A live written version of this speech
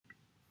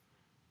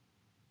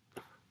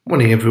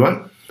Morning,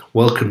 everyone.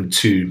 Welcome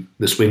to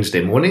this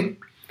Wednesday morning.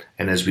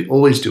 And as we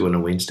always do on a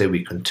Wednesday,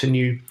 we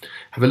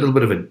have a little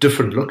bit of a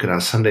different look at our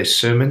Sunday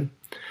sermon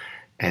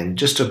and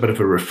just a bit of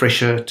a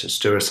refresher to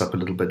stir us up a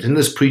little bit. In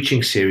this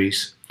preaching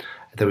series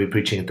that we're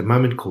preaching at the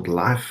moment called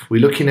Life, we're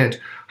looking at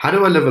how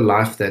do I live a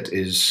life that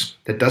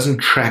doesn't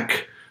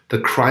track the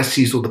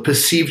crises or the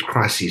perceived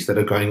crises that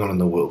are going on in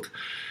the world.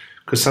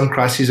 Because some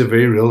crises are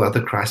very real,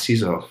 other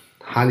crises are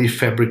highly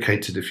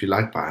fabricated, if you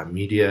like, by our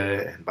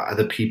media and by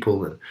other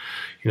people. And,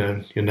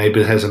 your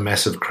neighbor has a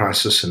massive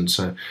crisis, and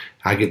so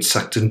I get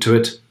sucked into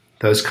it,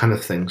 those kind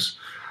of things.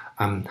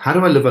 How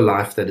do I live a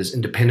life that is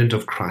independent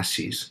of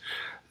crises,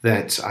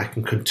 that I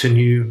can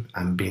continue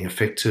being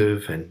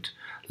effective and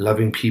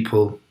loving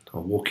people,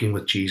 or walking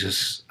with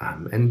Jesus,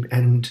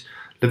 and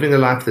living a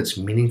life that's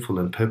meaningful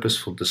and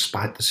purposeful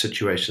despite the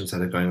situations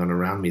that are going on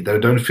around me, that I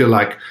don't feel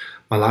like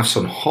my life's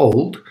on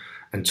hold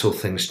until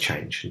things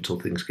change, until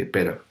things get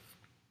better.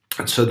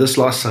 And so this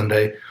last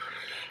Sunday,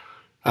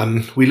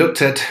 we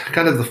looked at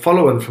kind of the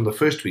follow-on from the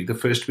first week. The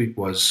first week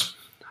was,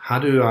 how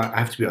do I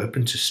have to be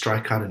open to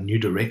strike out in new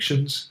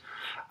directions?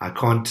 I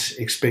can't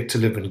expect to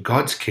live in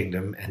God's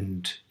kingdom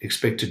and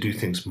expect to do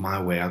things my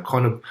way. I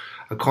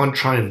can't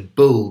try and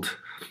build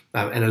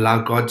and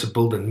allow God to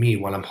build in me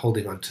while I'm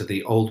holding on to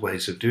the old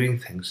ways of doing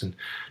things, and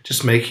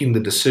just making the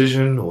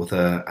decision or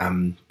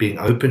the being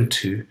open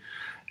to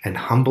and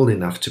humble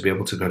enough to be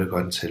able to go to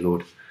God and say,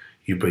 Lord,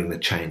 you bring the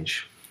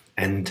change.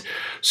 And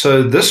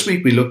so this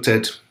week we looked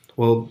at,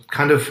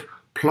 kind of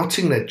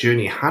plotting that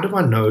journey. How do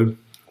I know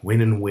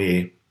when and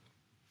where?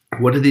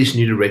 What do these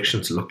new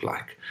directions look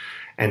like?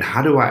 And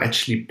how do I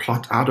actually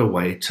plot out a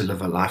way to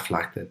live a life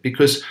like that?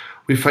 Because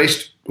we're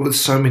faced with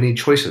so many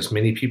choices.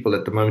 Many people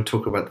at the moment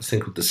talk about this thing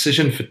called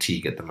decision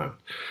fatigue at the moment.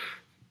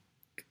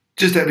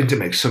 Just having to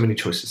make so many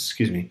choices,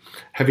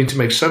 having to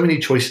make so many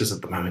choices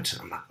at the moment.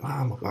 I'm like,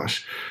 oh my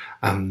gosh,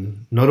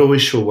 I'm not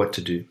always sure what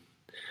to do.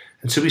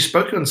 And so we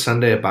spoke on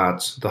Sunday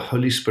about the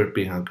Holy Spirit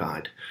being our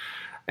guide.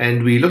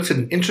 And we looked at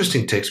an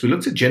interesting text. We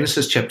looked at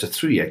Genesis chapter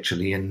 3,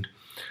 actually. And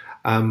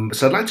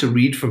so I'd like to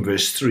read from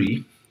verse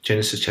 3,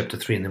 Genesis chapter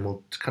 3, and then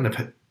we'll kind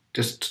of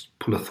just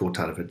pull a thought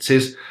out of it. It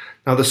says,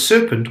 "Now the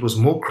serpent was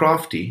more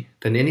crafty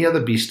than any other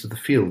beast of the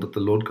field that the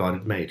Lord God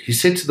had made. He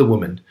said to the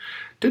woman,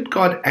 'Did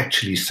God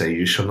actually say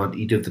you shall not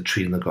eat of the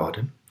tree in the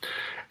garden?'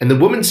 And the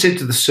woman said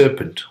to the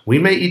serpent, 'We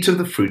may eat of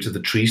the fruit of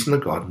the trees in the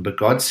garden, but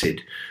God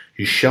said,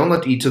 you shall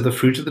not eat of the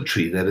fruit of the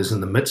tree that is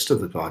in the midst of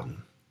the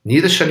garden,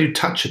 neither shall you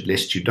touch it,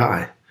 lest you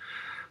die.'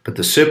 But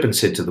the serpent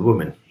said to the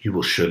woman, 'You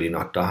will surely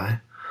not die.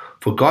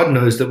 For God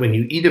knows that when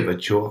you eat of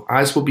it, your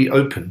eyes will be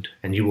opened,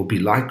 and you will be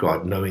like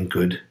God, knowing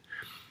good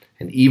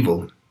and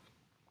evil.'"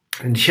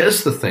 And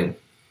here's the thing.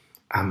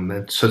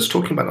 So it's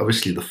talking about,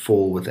 obviously, the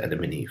fall with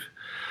Adam and Eve.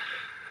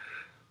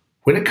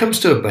 When it comes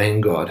to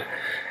obeying God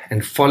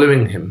and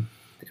following Him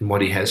in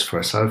what He has for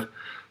us, I've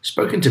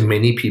spoken to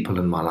many people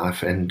in my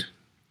life, and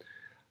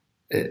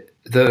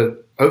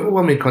the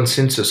overwhelming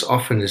consensus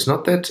often is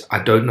not that I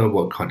don't know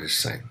what God is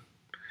saying.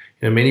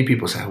 Many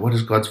people say, what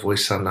does God's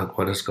voice sound like?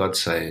 What does God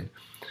say?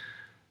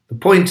 The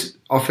point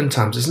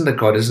oftentimes isn't that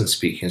God isn't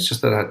speaking. It's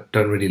just that I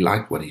don't really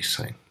like what He's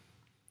saying.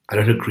 I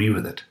don't agree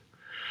with it.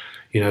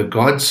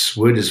 God's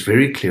word is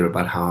very clear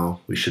about how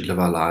we should live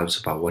our lives,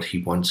 about what He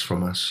wants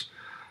from us,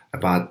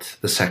 about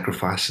the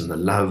sacrifice and the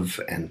love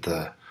and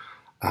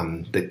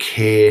the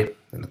care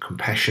and the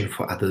compassion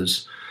for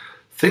others,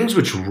 things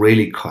which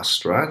really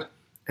cost, right?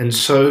 And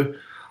so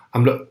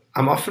I'm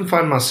often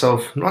find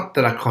myself, not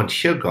that I can't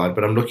hear God,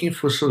 but I'm looking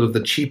for sort of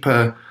the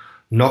cheaper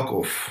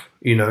knockoff,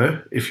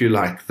 if you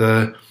like,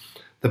 the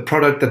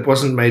product that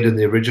wasn't made in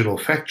the original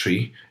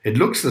factory. It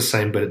looks the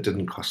same, but it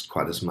didn't cost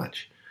quite as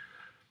much.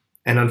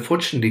 And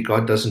unfortunately,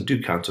 God doesn't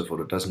do counterfeit,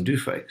 it doesn't do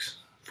fakes,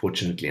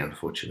 fortunately,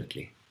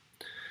 unfortunately.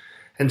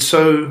 And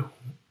so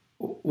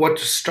what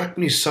struck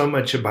me so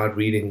much about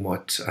reading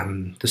what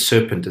the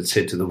serpent had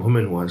said to the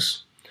woman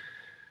was,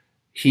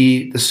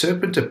 the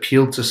serpent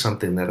appealed to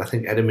something that I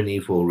think Adam and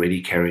Eve were already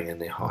carrying in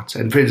their hearts.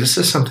 And friends, this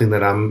is something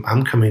that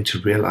I'm coming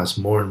to realize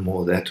more and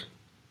more, that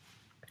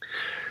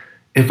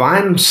if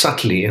I'm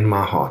subtly in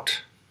my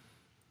heart,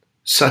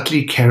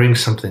 subtly carrying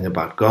something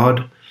about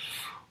God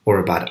or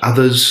about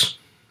others,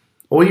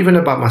 or even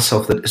about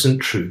myself that isn't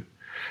true,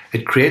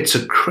 it creates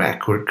a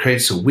crack, or it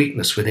creates a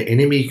weakness where the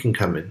enemy can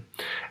come in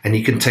and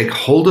he can take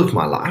hold of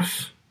my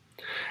life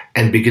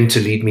and begin to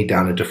lead me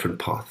down a different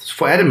path.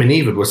 For Adam and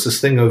Eve, it was this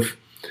thing of,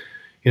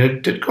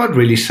 did God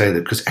really say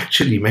that? Because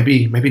actually,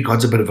 maybe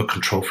God's a bit of a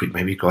control freak.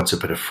 Maybe God's a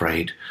bit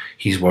afraid.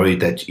 He's worried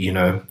that,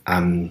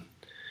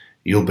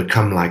 you'll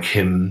become like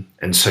Him.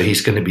 And so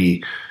He's going to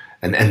be,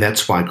 and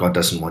that's why God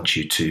doesn't want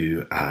you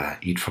to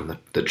eat from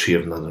the tree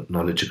of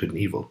knowledge of good and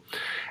evil.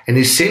 And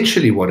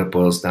essentially what it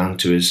boils down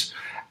to is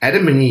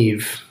Adam and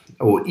Eve,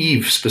 or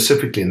Eve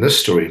specifically in this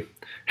story,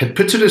 had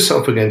pitted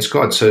herself against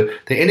God. So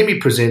the enemy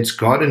presents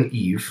God and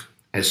Eve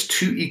as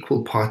two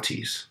equal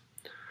parties,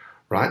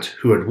 right,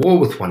 who are at war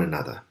with one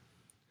another.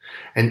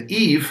 And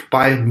Eve,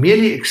 by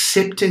merely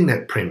accepting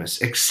that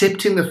premise,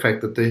 accepting the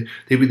fact that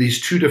there were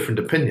these two different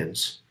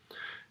opinions,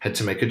 had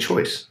to make a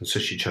choice, and so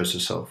she chose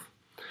herself.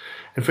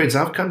 And friends,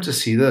 I've come to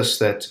see this,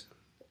 that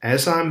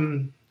I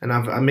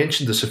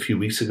mentioned this a few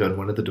weeks ago in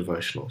one of the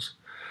devotionals,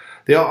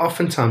 there are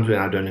often times when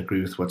I don't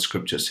agree with what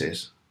Scripture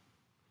says.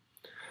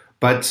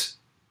 But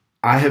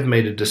I have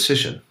made a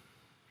decision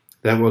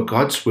that what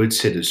God's Word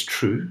said is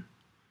true,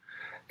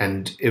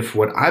 and if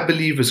what I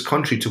believe is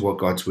contrary to what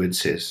God's Word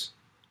says,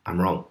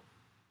 I'm wrong.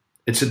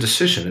 It's a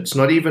decision. It's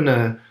not even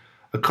a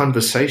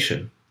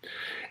conversation.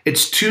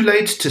 It's too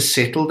late to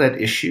settle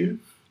that issue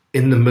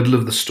in the middle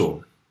of the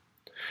storm.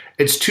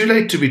 It's too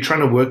late to be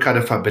trying to work out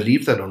if I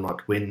believe that or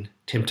not when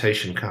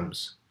temptation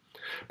comes.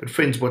 But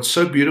friends, what's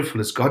so beautiful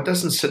is God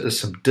doesn't sit as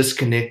some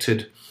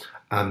disconnected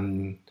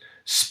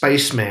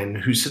spaceman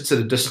who sits at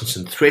a distance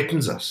and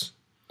threatens us.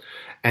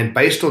 And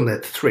based on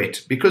that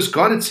threat, because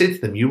God had said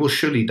to them, you will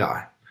surely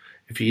die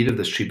if you eat of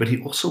this tree, but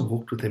he also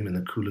walked with them in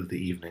the cool of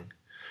the evening.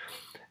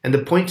 And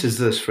the point is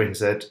this, friends,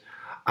 that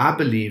I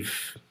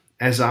believe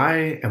as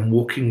I am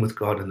walking with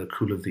God in the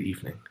cool of the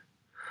evening,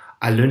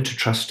 I learn to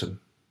trust him.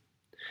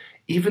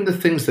 Even the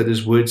things that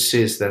his word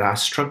says that I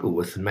struggle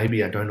with and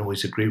maybe I don't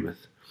always agree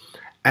with,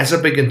 as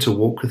I begin to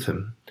walk with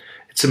him,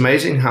 it's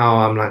amazing how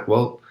I'm like,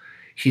 well,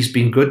 he's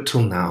been good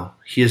till now.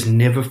 He has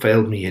never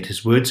failed me yet.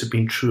 His words have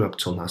been true up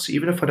till now. So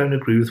even if I don't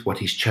agree with what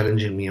he's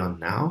challenging me on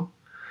now,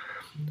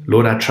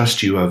 Lord, I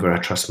trust you over I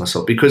trust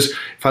myself. Because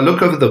if I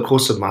look over the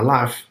course of my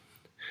life,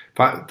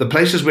 the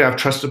places where I've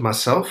trusted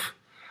myself,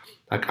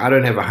 like I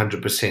don't have a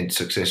 100%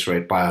 success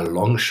rate by a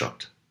long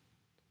shot.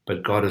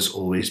 But God has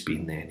always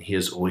been there, and he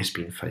has always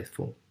been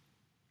faithful.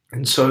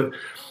 And so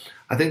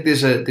I think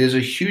there's a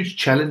huge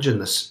challenge in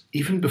this,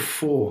 even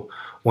before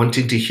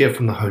wanting to hear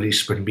from the Holy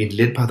Spirit and being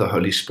led by the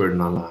Holy Spirit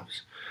in our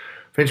lives.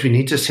 Friends, we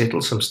need to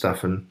settle some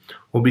stuff. And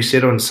what we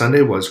said on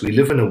Sunday was we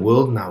live in a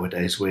world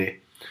nowadays where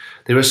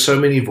there are so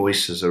many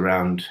voices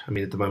around. I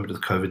mean, at the moment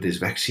with COVID, there's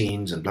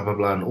vaccines and blah, blah,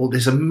 blah, and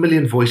there's a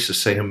million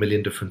voices saying a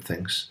million different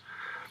things.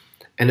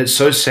 And it's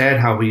so sad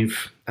how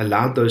we've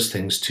allowed those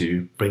things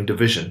to bring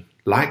division,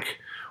 like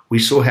we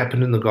saw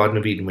happen in the Garden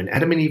of Eden when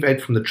Adam and Eve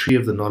ate from the tree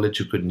of the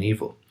knowledge of good and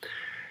evil.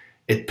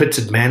 It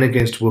pitted man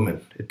against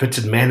woman. It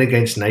pitted man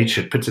against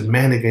nature. It pitted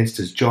man against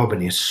his job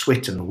and his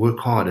sweat and work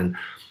hard. And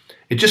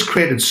it just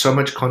created so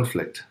much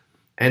conflict.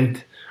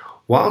 And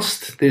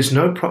whilst there's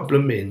no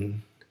problem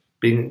in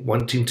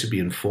wanting to be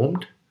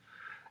informed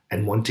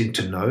and wanting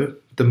to know,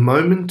 the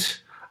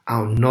moment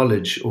our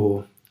knowledge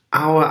or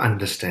our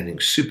understanding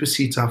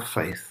supersedes our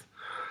faith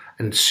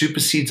and it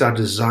supersedes our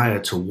desire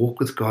to walk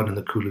with God in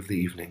the cool of the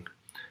evening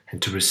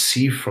and to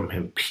receive from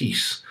him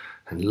peace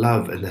and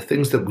love and the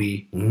things that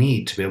we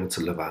need to be able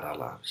to live out our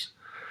lives,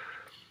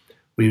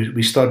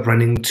 we start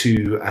running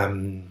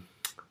to,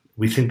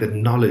 we think that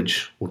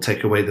knowledge will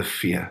take away the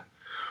fear.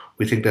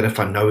 We think that if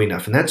I know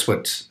enough, and that's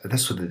what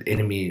the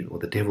enemy or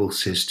the devil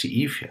says to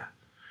Eve here,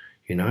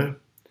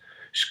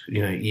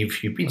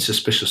 Eve, you've been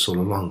suspicious all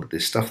along that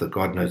there's stuff that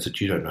God knows that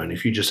you don't know. And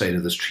if you just ate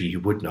of this tree, you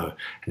would know.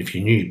 And if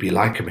you knew, you'd be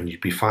like him and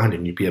you'd be fine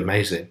and you'd be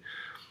amazing.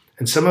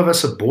 And some of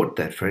us have bought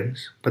that,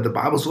 friends. But the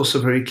Bible's also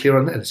very clear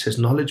on that. It says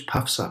knowledge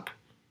puffs up.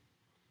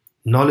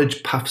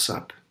 Knowledge puffs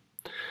up.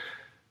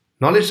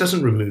 Knowledge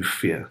doesn't remove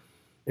fear.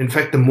 In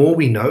fact, the more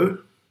we know,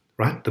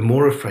 right, the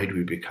more afraid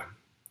we become.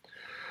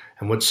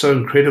 And what's so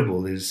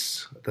incredible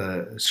is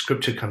the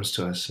scripture comes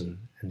to us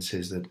and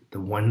says that the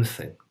one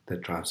thing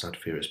that drives out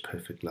fear is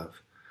perfect love.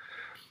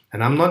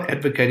 And I'm not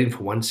advocating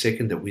for 1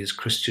 second that we as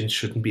Christians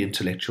shouldn't be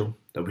intellectual,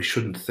 that we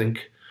shouldn't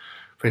think.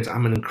 Friends,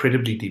 I'm an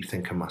incredibly deep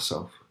thinker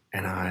myself,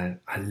 and I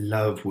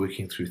love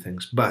working through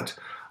things, but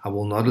I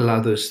will not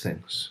allow those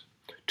things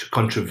to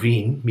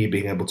contravene me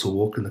being able to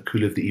walk in the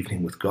cool of the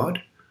evening with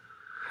God,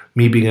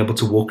 me being able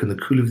to walk in the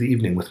cool of the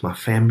evening with my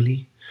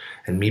family,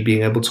 and me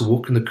being able to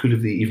walk in the cool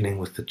of the evening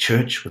with the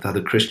church, with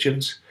other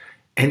Christians,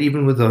 and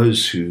even with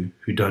those who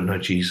don't know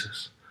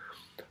Jesus.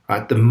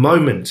 Right? The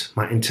moment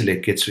my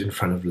intellect gets in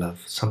front of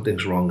love,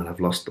 something's wrong and I've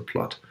lost the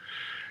plot.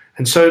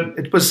 And so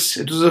it was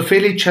a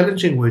fairly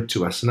challenging word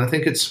to us. And I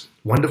think it's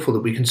wonderful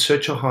that we can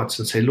search our hearts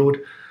and say,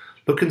 Lord,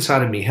 look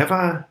inside of me.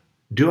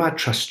 Do I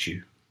trust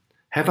you?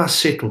 Have I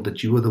settled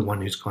that you are the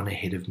one who's gone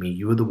ahead of me?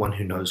 You are the one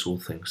who knows all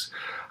things.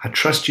 I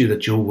trust you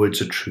that your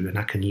words are true, and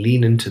I can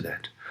lean into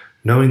that,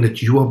 knowing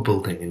that you are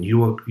building and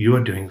you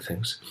are doing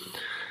things.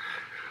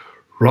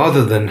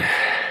 Rather than,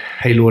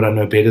 hey, Lord, I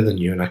know better than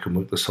you and I can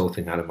work this whole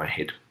thing out of my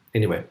head.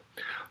 Anyway,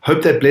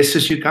 hope that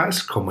blesses you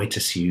guys. Can't wait to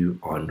see you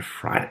on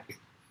Friday.